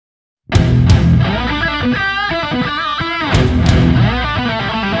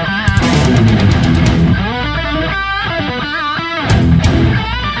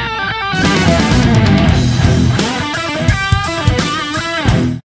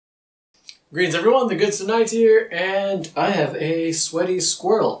Greetings everyone, the Good Tonight here, and I have a sweaty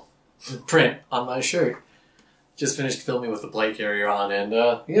squirrel print on my shirt. Just finished filming with the plate carrier on, and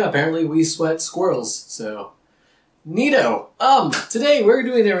yeah, apparently we sweat squirrels, so neato! Today we're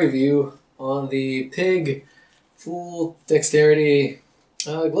doing a review on the Pig Full Dexterity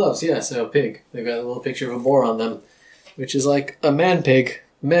gloves. Yeah, so Pig. They've got a little picture of a boar on them, which is like a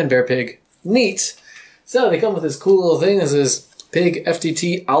man-bear pig. Neat! So they come with this cool little thing. This is Pig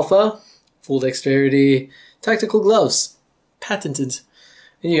FDT-Alpha. Full dexterity tactical gloves, patented.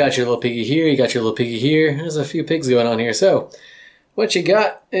 And you got your little piggy here, you got your little piggy here. There's a few pigs going on here. So what you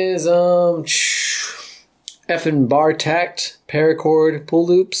got is effing bar tacked, paracord, pull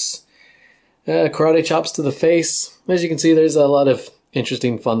loops, karate chops to the face. As you can see, there's a lot of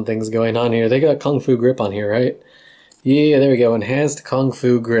interesting fun things going on here. They got kung fu grip on here, right? Yeah, there we go. Enhanced kung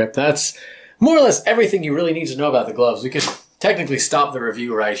fu grip. That's more or less everything you really need to know about the gloves. We could technically stop the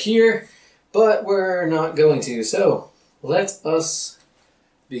review right here, but we're not going to, so let us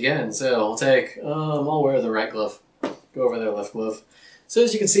begin. So I'll wear the right glove, go over the left glove. So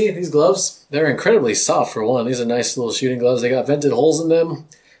as you can see, these gloves, they're incredibly soft for one. These are nice little shooting gloves. They got vented holes in them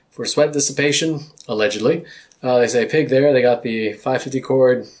for sweat dissipation, allegedly. They say Pig there. They got the 550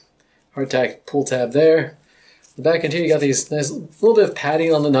 cord hardtack pull tab there. The back end here, you got these nice little bit of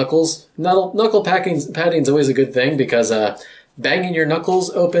padding on the knuckles. Knuckle padding is always a good thing because banging your knuckles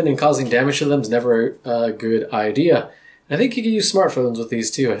open and causing damage to them is never a good idea. I think you can use smartphones with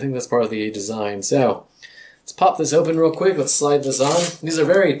these too. I think that's part of the design. So let's pop this open real quick. Let's slide this on. These are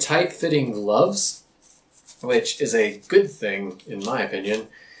very tight-fitting gloves, which is a good thing in my opinion.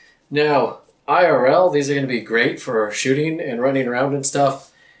 Now, IRL, these are going to be great for shooting and running around and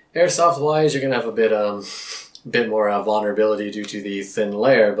stuff. Airsoft-wise, you're going to have a bit more vulnerability due to the thin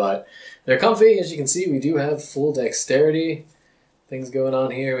layer, but they're comfy. As you can see, we do have full dexterity things going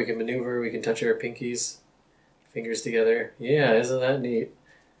on here. We can maneuver, we can touch our pinkies, fingers together. Yeah, isn't that neat?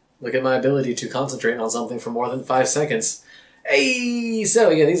 Look at my ability to concentrate on something for more than 5 seconds. Hey! So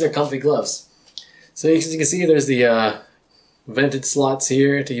yeah, these are comfy gloves. So as you can see, there's the vented slots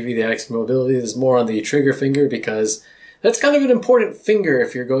here to give you the extra mobility. There's more on the trigger finger because that's kind of an important finger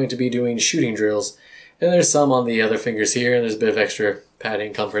if you're going to be doing shooting drills. And there's some on the other fingers here, and there's a bit of extra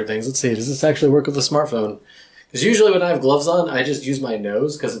padding, comfort things. Let's see, does this actually work with a smartphone? Because usually when I have gloves on, I just use my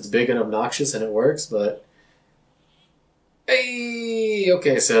nose because it's big and obnoxious and it works, but... Hey!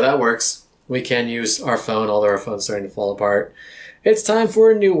 Okay, so that works. We can use our phone, although our phone's starting to fall apart. It's time for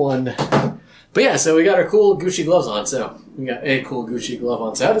a new one. But yeah, so we got our cool Gucci gloves on, so we got a cool Gucci glove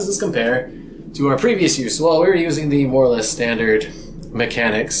on. So how does this compare to our previous use? Well, we were using the more or less standard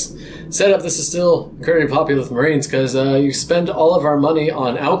mechanics setup. This is still incredibly popular with Marines because you spend all of our money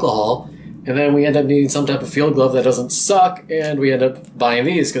on alcohol, and then we end up needing some type of field glove that doesn't suck, and we end up buying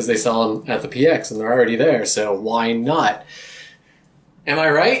these because they sell them at the PX and they're already there, so why not? Am I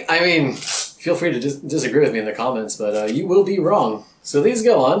right? I mean, feel free to disagree with me in the comments, but you will be wrong. So these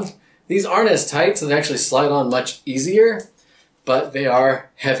go on. These aren't as tight, so they actually slide on much easier, but they are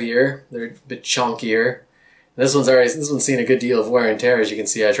heavier. They're a bit chunkier. This one's seen a good deal of wear and tear. As you can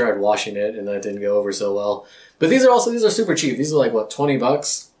see, I tried washing it and that didn't go over so well. But these are super cheap. These are like, what, 20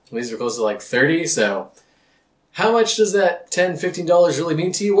 bucks? These are close to like 30, so how much does that $10, $15 really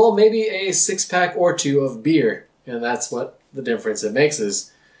mean to you? Well, maybe a 6-pack or 2 of beer, and that's what the difference it makes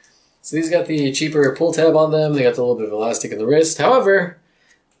is. So these got the cheaper pull tab on them. They got the little bit of elastic in the wrist. However,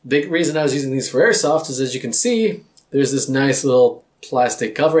 the big reason I was using these for airsoft is, as you can see, there's this nice little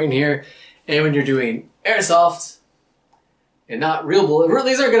plastic covering here, and when you're doing airsoft and not real bullets,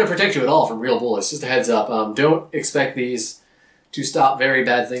 these aren't going to protect you at all from real bullets. Just a heads up. Don't expect these to stop very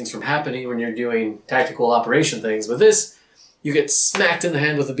bad things from happening when you're doing tactical operation things. But this, you get smacked in the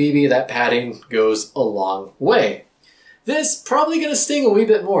hand with a BB, that padding goes a long way. This probably going to sting a wee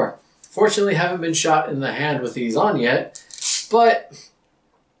bit more. Fortunately, haven't been shot in the hand with these on yet, but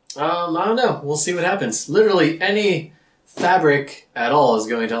I don't know. We'll see what happens. Literally any fabric at all is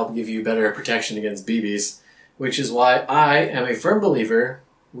going to help give you better protection against BBs, which is why I am a firm believer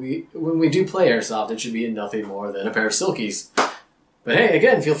when we do play airsoft, it should be nothing more than a pair of silkies. But hey,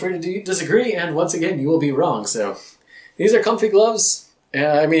 again, feel free to disagree, and once again, you will be wrong. So these are comfy gloves.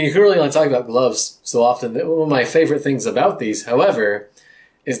 I mean, you can really only talk about gloves so often. One of my favorite things about these, however,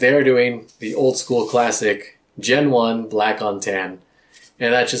 is they are doing the old school classic Gen 1 black on tan.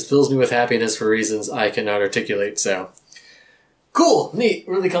 And that just fills me with happiness for reasons I cannot articulate, so... Cool! Neat!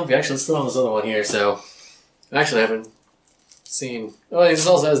 Really comfy. Actually, let's throw on this other one here, so... Actually, I haven't seen... Oh, this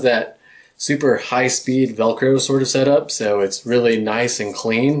also has that super high-speed Velcro sort of setup, so it's really nice and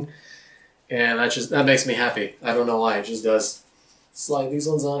clean. And that makes me happy. I don't know why, it just does. Slide these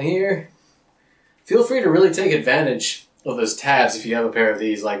ones on here. feel free to really take advantage of those tabs if you have a pair of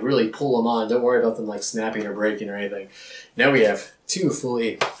these. Like, really pull them on. Don't worry about them like snapping or breaking or anything. Now we have 2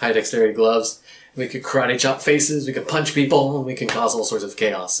 fully high dexterity gloves. We could karate chop faces, we could punch people, and we can cause all sorts of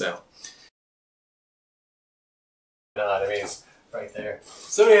chaos, so. I mean, it's right there.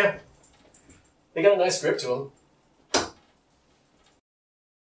 So yeah, they got a nice grip to them.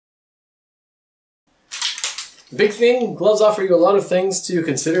 Big thing, gloves offer you a lot of things to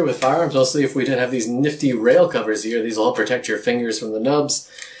consider with firearms, mostly if we didn't have these nifty rail covers here. These will help protect your fingers from the nubs.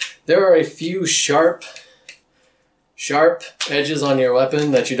 There are a few sharp edges on your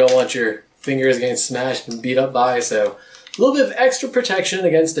weapon that you don't want your fingers getting smashed and beat up by, so a little bit of extra protection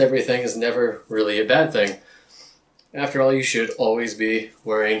against everything is never really a bad thing. After all, you should always be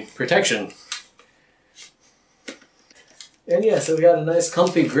wearing protection. And yeah, so we got a nice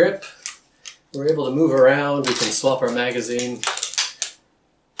comfy grip. We're able to move around, we can swap our magazine.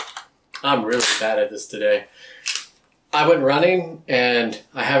 I'm really bad at this today. I went running and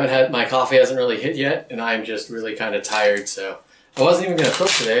my coffee hasn't really hit yet, and I'm just really kind of tired, so I wasn't even going to cook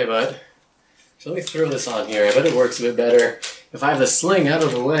today, but so let me throw this on here. I bet it works a bit better if I have the sling out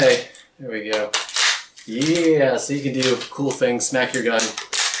of the way. There we go. Yeah, so you can do cool things, smack your gun,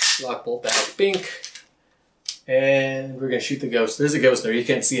 lock bolt back, bink, and we're going to shoot the ghost. There's a ghost there, you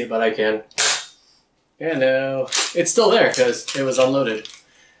can't see it, but I can. And now it's still there because it was unloaded.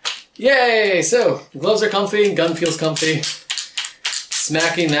 Yay! So, gloves are comfy, gun feels comfy.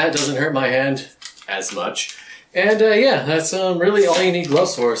 Smacking that doesn't hurt my hand as much. And yeah, that's really all you need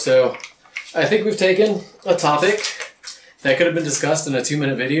gloves for. So, I think we've taken a topic that could have been discussed in a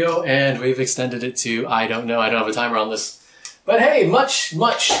 2-minute video, and we've extended it to, I don't know, I don't have a timer on this. But hey, much,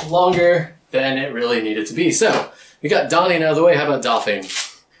 much longer than it really needed to be. So, we got donning out of the way, how about doffing?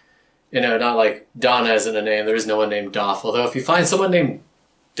 You know, not like Donna isn't a name, there is no one named Doff. Although if you find someone named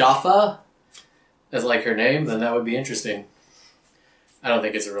Doffa as like her name, then that would be interesting. I don't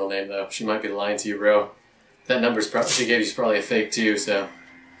think it's a real name though. She might be lying to you, bro. That number's she gave you is probably a fake too, so.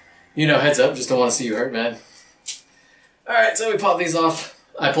 You know, heads up, just don't want to see you hurt, man. Alright, so we pop these off.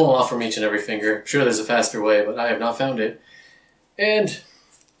 I pull them off from each and every finger. I'm sure there's a faster way, but I have not found it. And,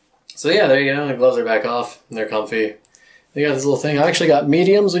 so yeah, there you go. The gloves are back off, and they're comfy. They got this little thing. I actually got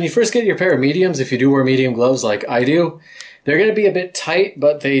mediums. When you first get your pair of mediums, if you do wear medium gloves like I do, they're going to be a bit tight,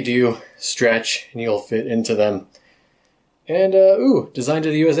 but they do stretch, and you'll fit into them. And, ooh, designed to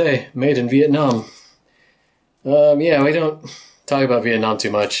the USA, made in Vietnam. Yeah, we don't talk about Vietnam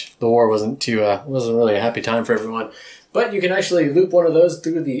too much. The war wasn't really a happy time for everyone. But you can actually loop one of those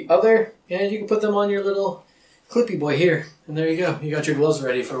through the other, and you can put them on your little clippy boy here. And there you go. You got your gloves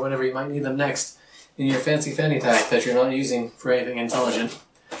ready for whenever you might need them next in your fancy fanny pack that you're not using for anything intelligent.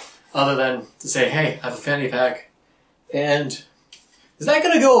 Other than to say, hey, I have a fanny pack. And is that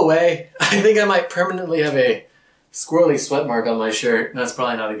going to go away? I think I might permanently have a squirrely sweat mark on my shirt. That's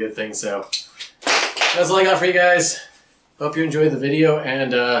probably not a good thing, so that's all I got for you guys. Hope you enjoyed the video,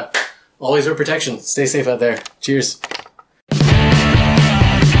 and always wear protection. Stay safe out there. Cheers.